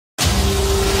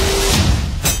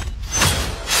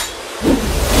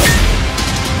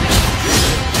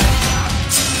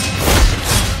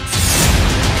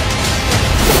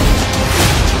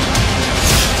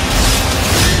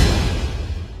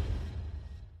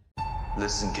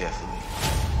Listen carefully.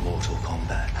 Mortal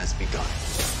Kombat has begun.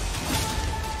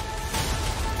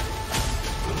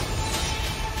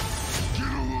 Get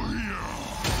over here!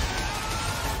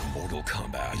 Mortal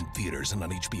Kombat in theaters and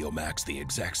on HBO Max the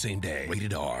exact same day.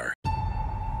 Rated R.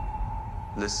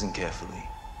 Listen carefully.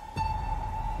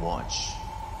 Watch.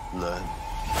 Learn.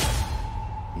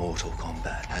 Mortal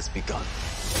Kombat has begun.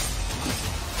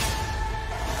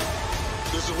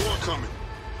 There's a war coming.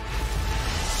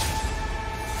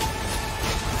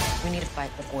 We need to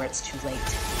fight before it's too late.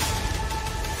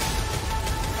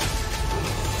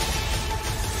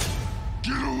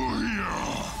 Get over here!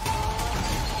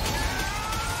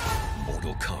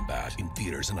 Mortal Kombat in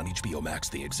theaters and on HBO Max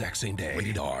the exact same day.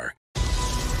 Rated R.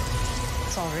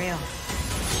 It's all real.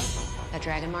 That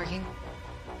dragon marking?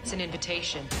 It's an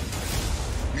invitation.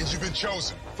 Means you've been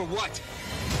chosen. For what?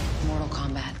 Mortal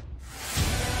Kombat.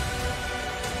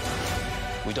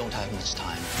 We don't have much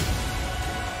time.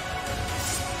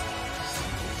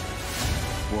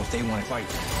 Well, if they want to fight,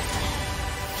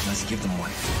 let's give them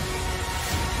one.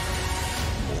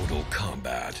 Mortal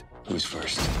Kombat. Who's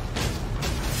first? In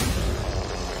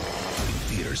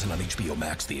theaters and on HBO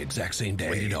Max the exact same day.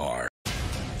 Rated R.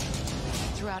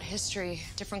 Throughout history,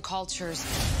 different cultures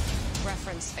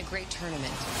reference a great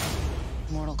tournament.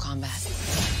 Mortal Kombat.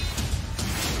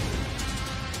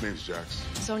 Name's Jax.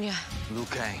 Sonya. Liu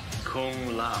Kang.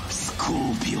 Kung Lao.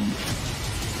 Scorpion.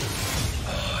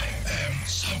 I am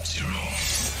Sub-Zero.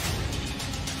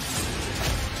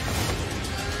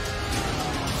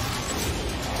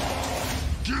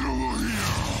 Get over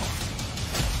here!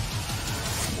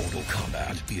 Mortal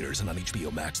Kombat in theaters and on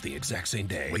HBO Max the exact same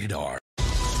day. Rated R.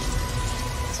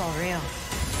 It's all real.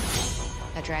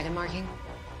 That dragon marking?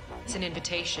 It's an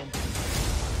invitation.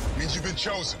 Means you've been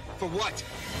chosen. For what?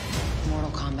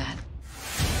 Mortal Kombat.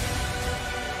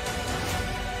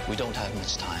 We don't have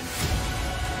much time.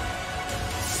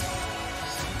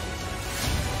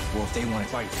 Well, if they want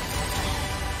to fight,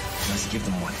 let's give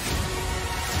them one.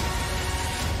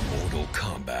 Mortal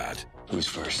Kombat. Who's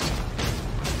first?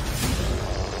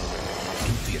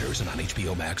 In theaters and on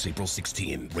HBO Max April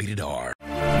 16. Rated R.